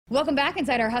Welcome back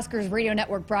inside our Huskers Radio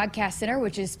Network Broadcast Center,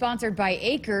 which is sponsored by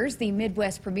Acres, the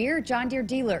Midwest premier John Deere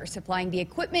dealer, supplying the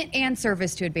equipment and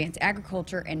service to advance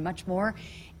agriculture and much more.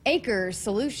 Acres,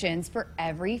 solutions for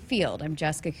every field. I'm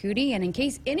Jessica Coody, and in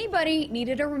case anybody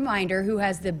needed a reminder who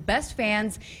has the best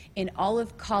fans in all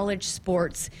of college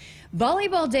sports,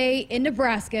 Volleyball Day in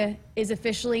Nebraska is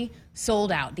officially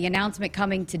sold out. The announcement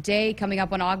coming today, coming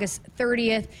up on August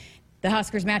 30th. The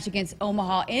Huskers match against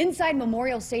Omaha inside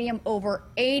Memorial Stadium. Over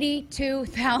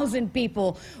 82,000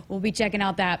 people will be checking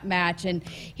out that match. And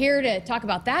here to talk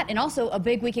about that, and also a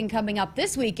big weekend coming up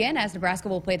this weekend as Nebraska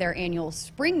will play their annual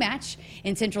spring match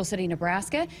in Central City,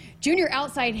 Nebraska. Junior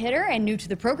outside hitter and new to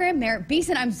the program, Merritt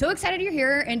Beason. I'm so excited you're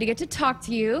here and to get to talk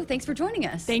to you. Thanks for joining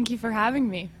us. Thank you for having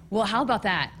me. Well, how about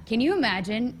that? Can you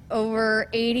imagine over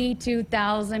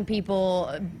 82,000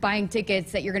 people buying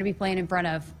tickets that you're going to be playing in front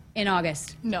of in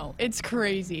August? No, it's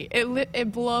crazy.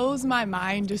 It blows my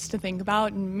mind just to think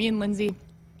about. And me and Lindsay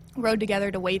rode together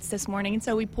to weights this morning, and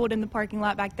so we pulled in the parking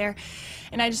lot back there,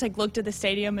 and I just looked at the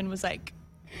stadium and was like,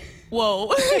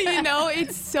 whoa.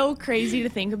 It's so crazy to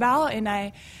think about.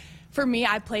 And for me,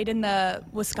 I played in the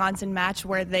Wisconsin match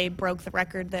where they broke the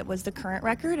record that was the current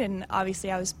record, and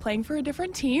obviously I was playing for a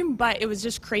different team, but it was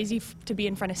just crazy to be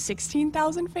in front of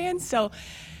 16,000 fans. So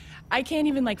I can't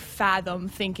even fathom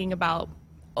thinking about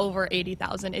over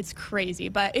 80,000. It's crazy,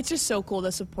 but it's just so cool,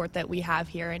 the support that we have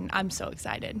here, and I'm so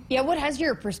excited. Yeah, what has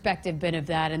your perspective been of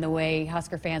that and the way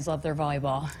Husker fans love their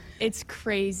volleyball? It's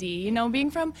crazy.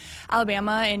 Being from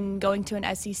Alabama and going to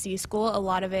an SEC school, a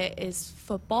lot of it is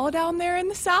football down there in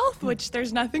the South, which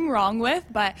there's nothing wrong with,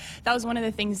 but that was one of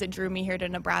the things that drew me here to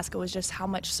Nebraska, was just how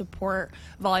much support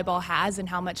volleyball has and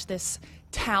how much this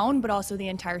town, but also the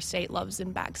entire state, loves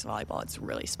and backs volleyball. It's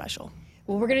really special.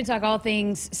 Well, we're going to talk all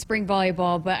things spring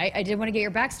volleyball, but I did want to get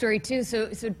your backstory too. So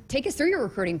take us through your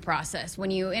recruiting process. When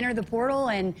you enter the portal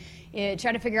and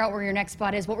try to figure out where your next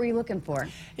spot is, what were you looking for?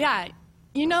 Yeah,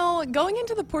 going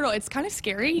into the portal, it's kind of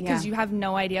scary because you have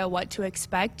no idea what to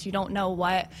expect. You don't know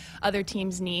what other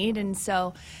teams need. And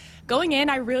so going in,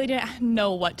 I really didn't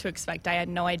know what to expect. I had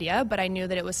no idea, but I knew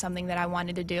that it was something that I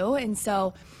wanted to do. And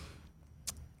so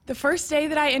the first day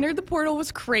that I entered the portal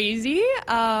was crazy.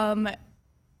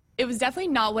 It was definitely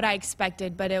not what I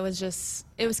expected, but it was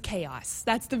chaos.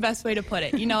 That's the best way to put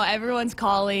it. Everyone's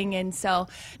calling, and so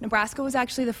Nebraska was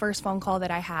actually the first phone call that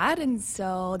I had, and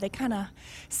so they kind of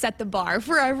set the bar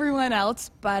for everyone else.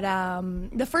 But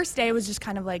the first day was just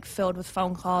kind of filled with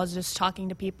phone calls, just talking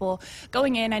to people.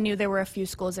 Going in, I knew there were a few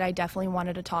schools that I definitely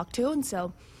wanted to talk to, and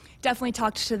so definitely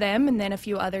talked to them, and then a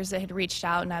few others that had reached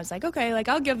out, and I was like, okay,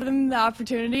 I'll give them the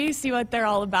opportunity, see what they're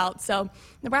all about. So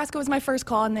Nebraska was my first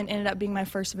call, and then ended up being my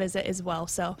first visit as well.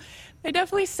 So they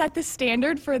definitely set the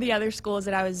standard for the other schools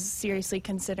that I was seriously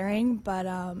considering, but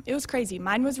it was crazy.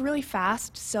 Mine was really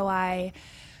fast, so I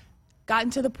got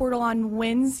into the portal on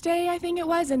Wednesday, I think it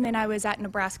was, and then I was at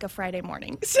Nebraska Friday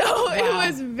morning. So It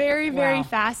was very, very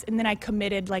fast, and then I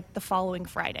committed the following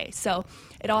Friday. So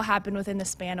it all happened within the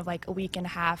span of a week and a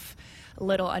half, a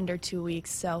little under 2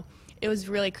 weeks. So it was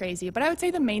really crazy. But I would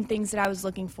say the main things that I was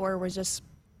looking for was just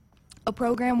a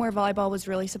program where volleyball was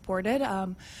really supported,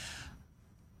 a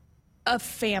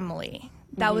family.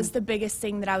 That was the biggest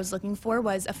thing that I was looking for,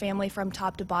 was a family from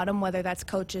top to bottom, whether that's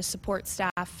coaches, support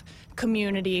staff,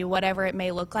 community, whatever it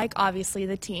may look like, obviously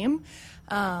the team.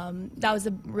 That was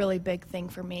a really big thing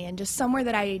for me, and just somewhere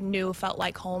that I knew felt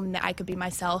like home, that I could be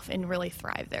myself and really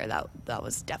thrive there. That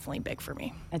was definitely big for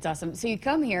me. That's awesome. So you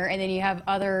come here, and then you have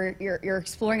you're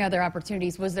exploring other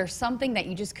opportunities. Was there something that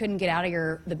you just couldn't get out of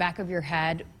the back of your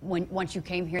head once you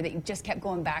came here that you just kept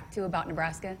going back to about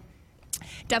Nebraska?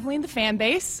 Definitely the fan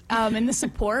base and the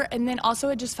support, and then also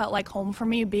it just felt like home for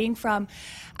me. Being from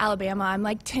Alabama, I'm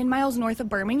 10 miles north of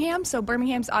Birmingham, so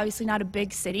Birmingham's obviously not a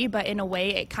big city, but in a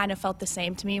way it kind of felt the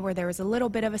same to me, where there was a little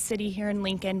bit of a city here in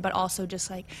Lincoln, but also just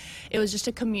it was just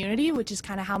a community, which is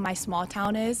kind of how my small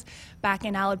town is back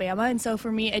in Alabama. And so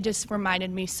for me, it just reminded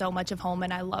me so much of home,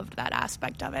 and I loved that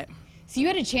aspect of it. So you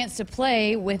had a chance to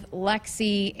play with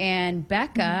Lexi and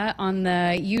Becca on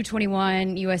the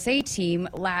U21 USA team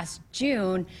last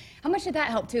June. How much did that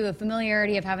help, too, a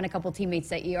familiarity of having a couple teammates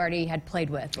that you already had played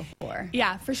with before?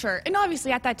 Yeah, for sure. And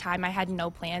obviously at that time I had no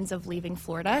plans of leaving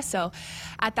Florida. So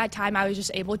at that time I was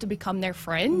just able to become their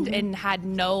friend and had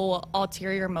no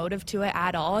ulterior motive to it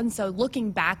at all. And so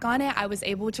looking back on it, I was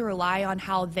able to rely on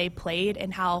how they played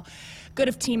and how good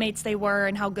of teammates they were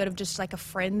and how good of just a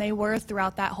friend they were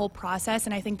throughout that whole process.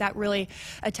 And I think that really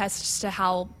attests to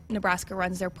how Nebraska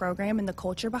runs their program and the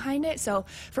culture behind it. So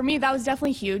for me, that was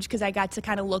definitely huge, because I got to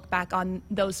kind of look back on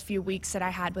those few weeks that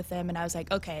I had with them, and I was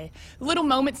like, okay, little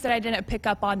moments that I didn't pick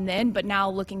up on then, but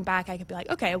now looking back, I could be like,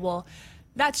 okay, well,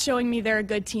 that's showing me they're a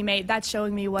good teammate. That's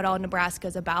showing me what all Nebraska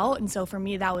is about. And so for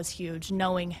me, that was huge,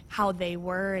 knowing how they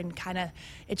were, and kind of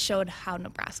it showed how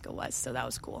Nebraska was. So that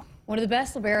was cool. One of the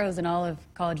best liberos in all of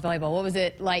college volleyball. What was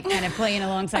it like kind of playing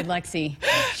alongside Lexi?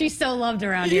 She's so loved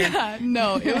around here. Yeah,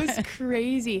 no, it was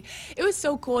crazy. It was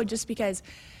so cool just because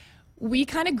we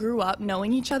kind of grew up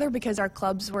knowing each other because our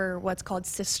clubs were what's called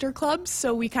sister clubs.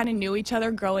 So we kind of knew each other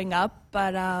growing up.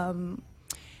 But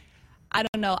I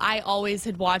don't know, I always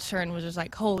had watched her and was just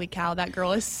like, holy cow, that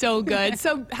girl is so good.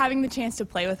 So having the chance to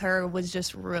play with her was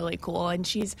just really cool. And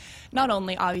she's not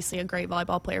only obviously a great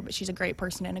volleyball player, but she's a great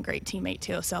person and a great teammate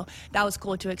too. So that was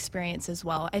cool to experience as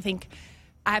well. I think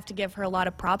I have to give her a lot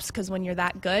of props because when you're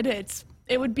that good,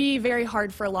 it would be very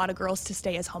hard for a lot of girls to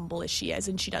stay as humble as she is,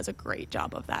 and she does a great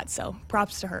job of that. So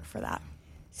props to her for that.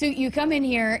 So you come in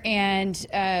here and,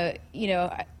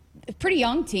 a pretty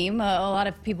young team, a lot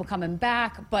of people coming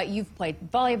back, but you've played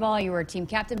volleyball, you were a team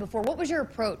captain before. What was your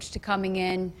approach to coming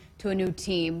in to a new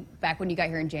team back when you got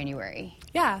here in January?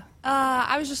 Yeah,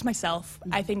 I was just myself.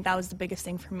 I think that was the biggest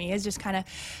thing for me, is just kind of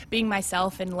being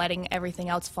myself and letting everything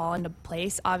else fall into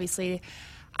place. Obviously,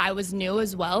 I was new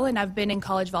as well, and I've been in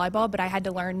college volleyball, but I had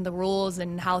to learn the rules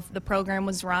and how the program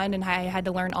was run, and I had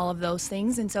to learn all of those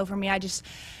things. And so for me, I just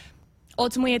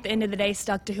ultimately, at the end of the day,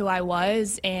 stuck to who I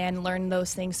was and learned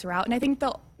those things throughout. And I think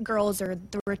the girls, or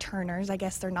the returners, I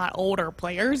guess they're not older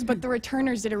players, but the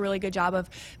returners did a really good job of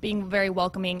being very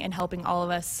welcoming and helping all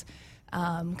of us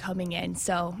coming in.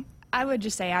 So I would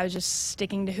just say I was just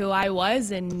sticking to who I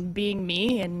was and being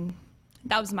me, and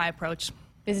that was my approach.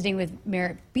 Visiting with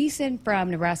Merritt Beason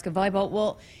from Nebraska Volleyball.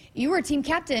 Well, you were a team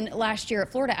captain last year at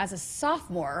Florida as a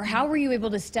sophomore. How were you able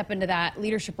to step into that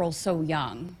leadership role so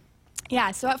young?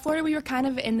 Yeah, so at Florida, we were kind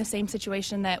of in the same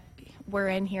situation that we're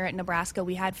in here at Nebraska.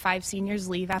 We had 5 seniors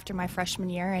leave after my freshman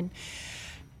year, and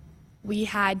we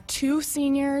had 2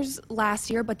 seniors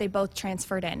last year, but they both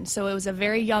transferred in. So it was a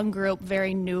very young group,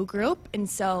 very new group, and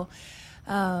so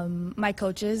my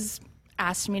coaches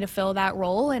asked me to fill that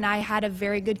role, and I had a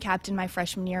very good captain my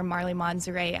freshman year, Marley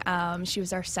Monzere. She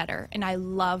was our setter, and I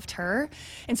loved her,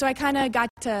 and so I kind of got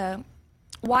to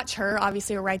watch her.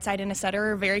 Obviously, a right side and a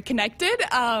setter are very connected,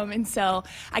 and so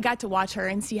I got to watch her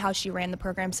and see how she ran the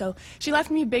program. So she left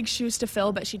me big shoes to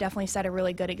fill, but she definitely set a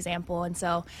really good example. And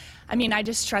so, I mean, I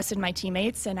just trusted my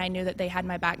teammates, and I knew that they had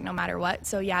my back no matter what.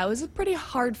 So yeah, it was a pretty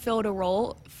hard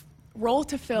role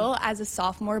to fill as a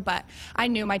sophomore, but I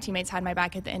knew my teammates had my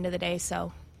back at the end of the day.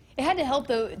 So it had to help,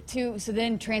 though, too, so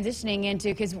then transitioning into,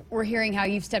 because we're hearing how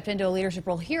you've stepped into a leadership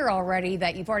role here already,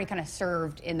 that you've already kind of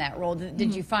served in that role.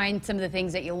 Did you find some of the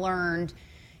things that you learned,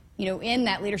 in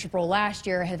that leadership role last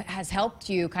year has helped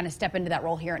you kind of step into that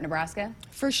role here at Nebraska?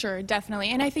 For sure, definitely.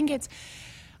 And I think it's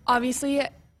obviously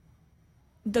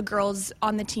the girls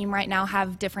on the team right now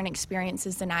have different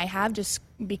experiences than I have just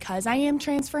because I am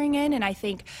transferring in, and I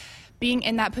think being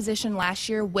in that position last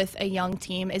year with a young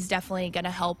team is definitely going to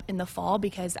help in the fall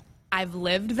because I've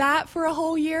lived that for a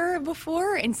whole year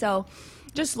before. And so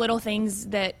just little things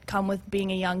that come with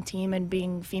being a young team and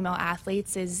being female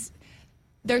athletes is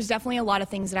there's definitely a lot of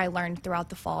things that I learned throughout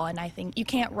the fall. And I think you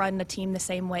can't run the team the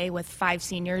same way with 5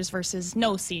 seniors versus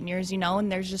no seniors,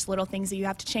 and there's just little things that you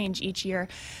have to change each year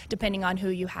depending on who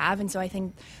you have. And so I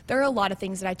think there are a lot of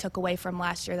things that I took away from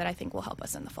last year that I think will help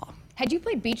us in the fall. Had you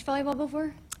played beach volleyball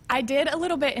before? I did a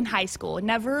little bit in high school,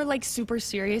 never like super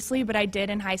seriously, but I did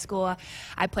in high school.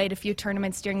 I played a few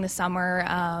tournaments during the summer,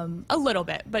 a little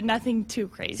bit, but nothing too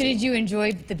crazy. So did you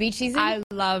enjoy the beach season? I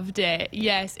loved it.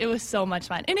 Yes, it was so much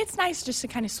fun. And it's nice just to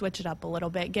kind of switch it up a little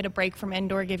bit, get a break from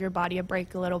indoor, give your body a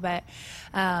break a little bit.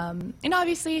 And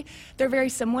obviously they're very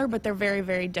similar, but they're very,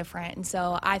 very different. And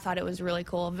so I thought it was really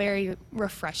cool, very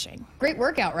refreshing. Great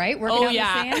workout, right? Working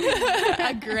out in the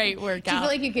sand? A great workout. Do you feel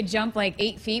like you could jump like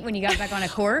 8 feet when you got back on a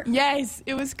court? Yes,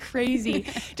 it was crazy.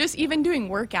 Just even doing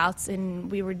workouts,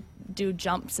 and we would do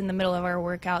jumps in the middle of our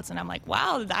workouts, and I'm like,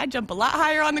 wow, I jump a lot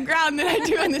higher on the ground than I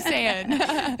do in the sand. Oh,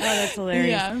 that's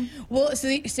hilarious. Yeah. Well, so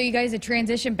you guys have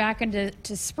transitioned back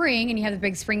into spring, and you have the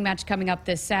big spring match coming up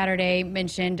this Saturday,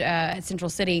 mentioned at Central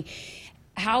City.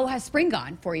 How has spring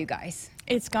gone for you guys?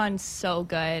 It's gone so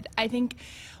good. I think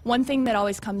one thing that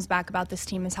always comes back about this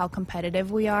team is how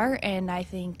competitive we are, and I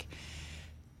think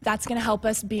that's going to help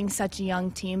us being such a young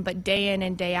team, but day in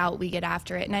and day out we get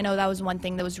after it. And I know that was one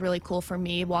thing that was really cool for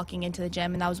me walking into the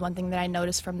gym, and that was one thing that I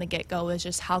noticed from the get-go is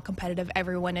just how competitive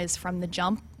everyone is from the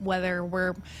jump, whether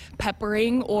we're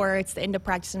peppering or it's the end of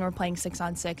practice and we're playing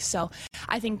 6-on-6. So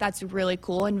I think that's really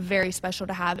cool and very special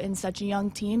to have in such a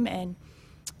young team. And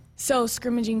So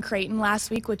scrimmaging Creighton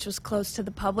last week, which was close to the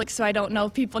public, so I don't know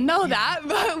if people know that,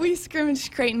 but we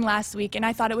scrimmaged Creighton last week, and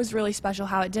I thought it was really special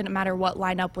how it didn't matter what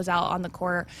lineup was out on the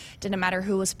court, didn't matter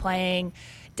who was playing,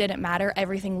 didn't matter.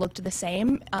 Everything looked the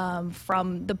same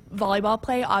from the volleyball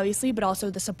play, obviously, but also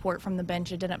the support from the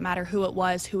bench. It didn't matter who it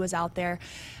was, who was out there.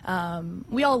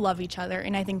 We all love each other,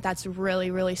 and I think that's really,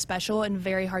 really special and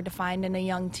very hard to find in a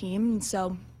young team.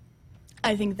 So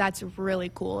I think that's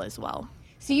really cool as well.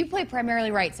 So you play primarily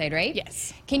right side, right?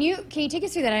 Yes. Can you take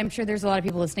us through that? I'm sure there's a lot of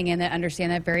people listening in that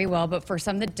understand that very well, but for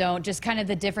some that don't, just kind of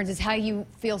the difference is how you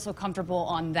feel so comfortable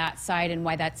on that side and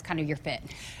why that's kind of your fit.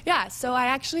 Yeah, so I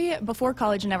actually, before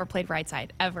college, never played right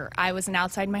side, ever. I was an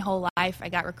outside my whole life. I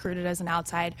got recruited as an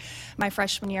outside. My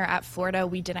freshman year at Florida,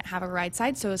 we didn't have a right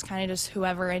side, so it was kind of just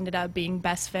whoever ended up being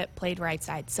best fit played right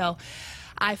side. So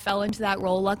I fell into that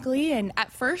role, luckily, and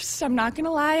at first, I'm not going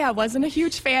to lie, I wasn't a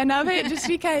huge fan of it, just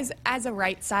because as a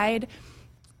right side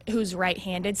who's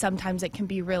right-handed, sometimes it can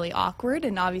be really awkward,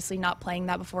 and obviously not playing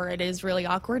that before, it is really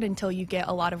awkward until you get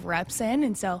a lot of reps in,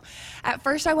 and so at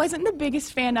first, I wasn't the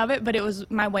biggest fan of it, but it was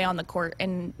my way on the court,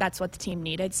 and that's what the team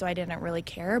needed, so I didn't really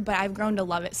care, but I've grown to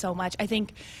love it so much. I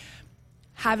think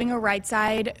having a right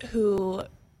side who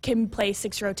can play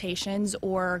 6 rotations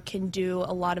or can do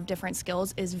a lot of different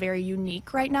skills is very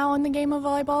unique right now in the game of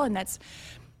volleyball, and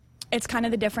it's kind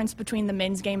of the difference between the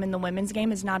men's game and the women's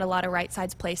game is not a lot of right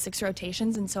sides play 6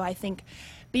 rotations, and so I think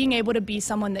being able to be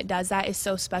someone that does that is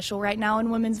so special right now in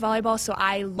women's volleyball, so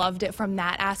I loved it from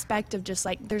that aspect of just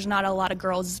like there's not a lot of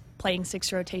girls playing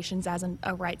 6 rotations as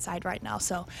a right side right now.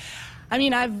 So, I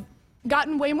mean, I've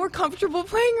gotten way more comfortable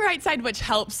playing right side, which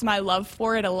helps my love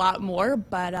for it a lot more.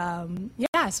 But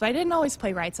yeah, so I didn't always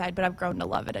play right side, but I've grown to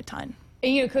love it a ton.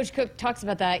 And, you know, Coach Cook talks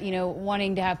about that, you know,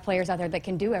 wanting to have players out there that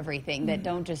can do everything, that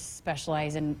don't just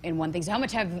specialize in one thing. So how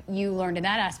much have you learned in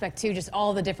that aspect, too, just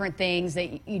all the different things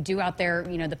that you do out there?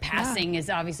 You know, the passing is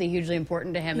obviously hugely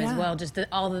important to him as well, just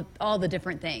all the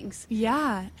different things.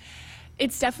 Yeah.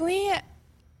 It's definitely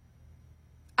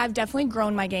I've definitely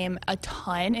grown my game a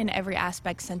ton in every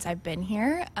aspect since I've been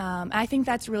here. I think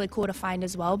that's really cool to find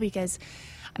as well because,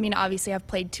 I mean, obviously I've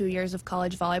played 2 years of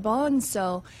college volleyball, and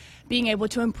so being able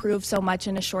to improve so much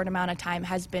in a short amount of time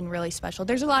has been really special.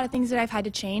 There's a lot of things that I've had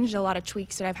to change, a lot of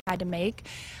tweaks that I've had to make,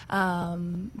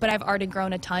 but I've already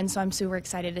grown a ton, so I'm super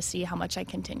excited to see how much I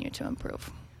continue to improve.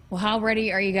 Well, how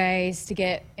ready are you guys to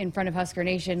get in front of Husker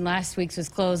Nation? Last week's was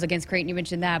closed against Creighton. You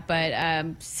mentioned that, but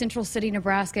Central City,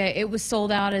 Nebraska, it was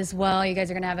sold out as well. You guys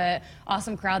are going to have an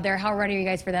awesome crowd there. How ready are you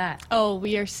guys for that? Oh,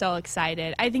 we are so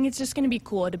excited. I think it's just going to be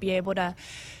cool to be able to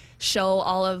show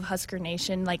all of Husker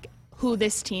Nation, like, who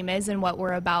this team is and what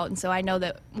we're about. And so I know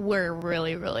that we're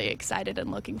really, really excited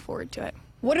and looking forward to it.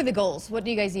 What are the goals? What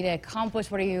do you guys need to accomplish?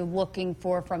 What are you looking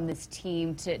for from this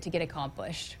team to get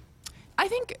accomplished? I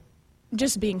think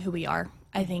just being who we are.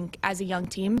 I think as a young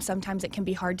team, sometimes it can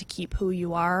be hard to keep who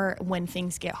you are when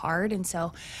things get hard. And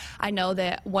so I know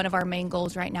that one of our main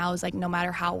goals right now is, like, no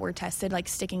matter how we're tested, like,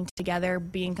 sticking together,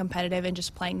 being competitive, and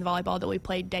just playing the volleyball that we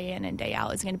play day in and day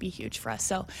out is going to be huge for us.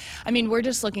 So, I mean, we're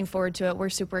just looking forward to it. We're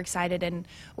super excited, and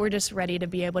we're just ready to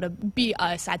be able to be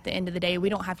us at the end of the day. We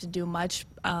don't have to do much,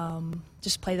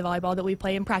 just play the volleyball that we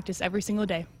play in practice every single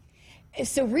day.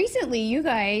 So recently, you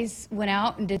guys went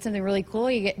out and did something really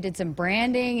cool. You did some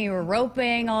branding, you were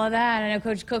roping, all of that. I know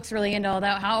Coach Cook's really into all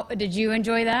that. How did you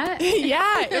enjoy that?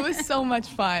 Yeah, it was so much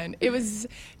fun. It was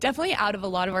definitely out of a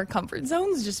lot of our comfort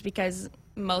zones just because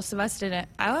most of us didn't.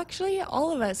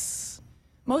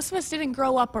 Most of us didn't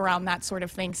grow up around that sort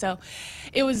of thing. So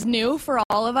it was new for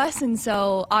all of us, and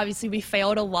so obviously we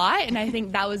failed a lot, and I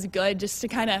think that was good just to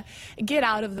kind of get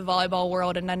out of the volleyball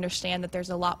world and understand that there's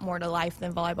a lot more to life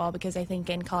than volleyball, because I think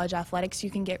in college athletics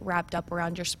you can get wrapped up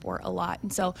around your sport a lot.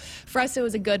 And so for us it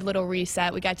was a good little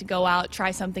reset. We got to go out, try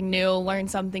something new, learn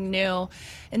something new,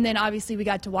 and then obviously we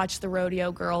got to watch the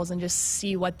rodeo girls and just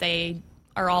see what they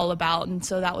are all about, and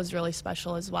so that was really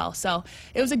special as well. So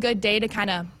it was a good day to kind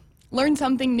of learn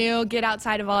something new, get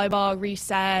outside of volleyball,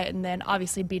 reset, and then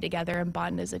obviously be together and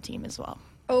bond as a team as well.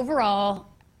 Overall,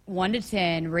 1 to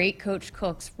 10, rate Coach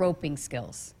Cook's roping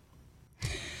skills.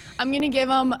 I'm going to give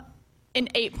him an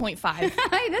 8.5. That's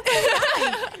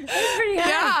pretty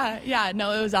high. Yeah,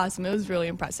 no, it was awesome. It was really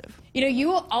impressive. You know,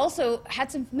 you also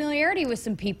had some familiarity with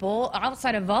some people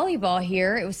outside of volleyball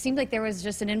here. It seemed like there was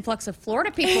just an influx of Florida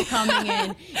people coming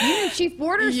in. You knew Chief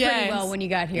Borders pretty well when you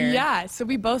got here. Yeah, so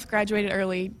we both graduated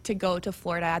early to go to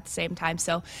Florida at the same time.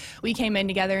 So we came in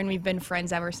together, and we've been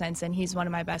friends ever since, and he's one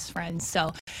of my best friends.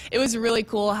 So it was really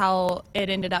cool how it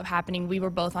ended up happening. We were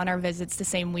both on our visits the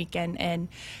same weekend, and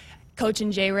Coach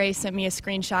and J. Ray sent me a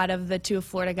screenshot of the 2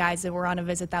 Florida guys that were on a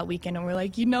visit that weekend, and we're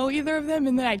like, you know either of them?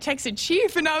 And then I texted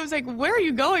Chief, and I was like, where are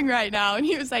you going right now? And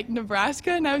he was like,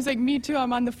 Nebraska? And I was like, me too,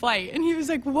 I'm on the flight. And he was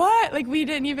like, what? Like, we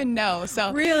didn't even know.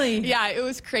 So really? Yeah, it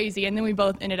was crazy. And then we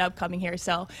both ended up coming here.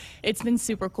 So it's been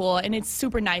super cool, and it's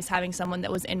super nice having someone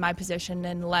that was in my position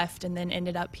and left and then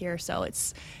ended up here. So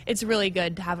it's really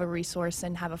good to have a resource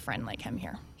and have a friend like him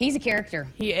here. He's a character.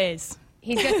 He is.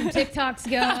 He's got some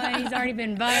TikToks going. He's already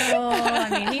been viral.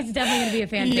 I mean, he's definitely going to be a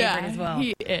fan favorite as well.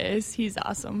 He is. He's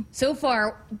awesome. So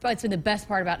far, what's been the best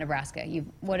part about Nebraska?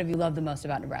 What have you loved the most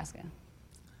about Nebraska?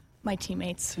 My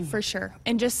teammates, for sure.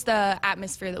 And just the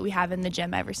atmosphere that we have in the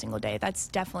gym every single day. That's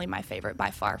definitely my favorite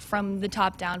by far. From the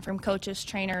top down, from coaches,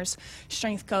 trainers,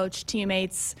 strength coach,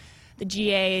 teammates, the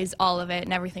GAs, all of it,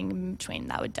 and everything in between.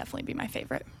 That would definitely be my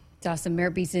favorite. It's awesome.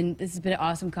 Merritt Beason, this has been an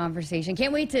awesome conversation.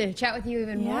 Can't wait to chat with you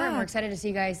even more. And we're excited to see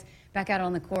you guys back out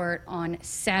on the court on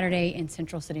Saturday in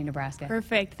Central City, Nebraska.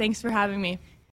 Perfect. Thanks for having me.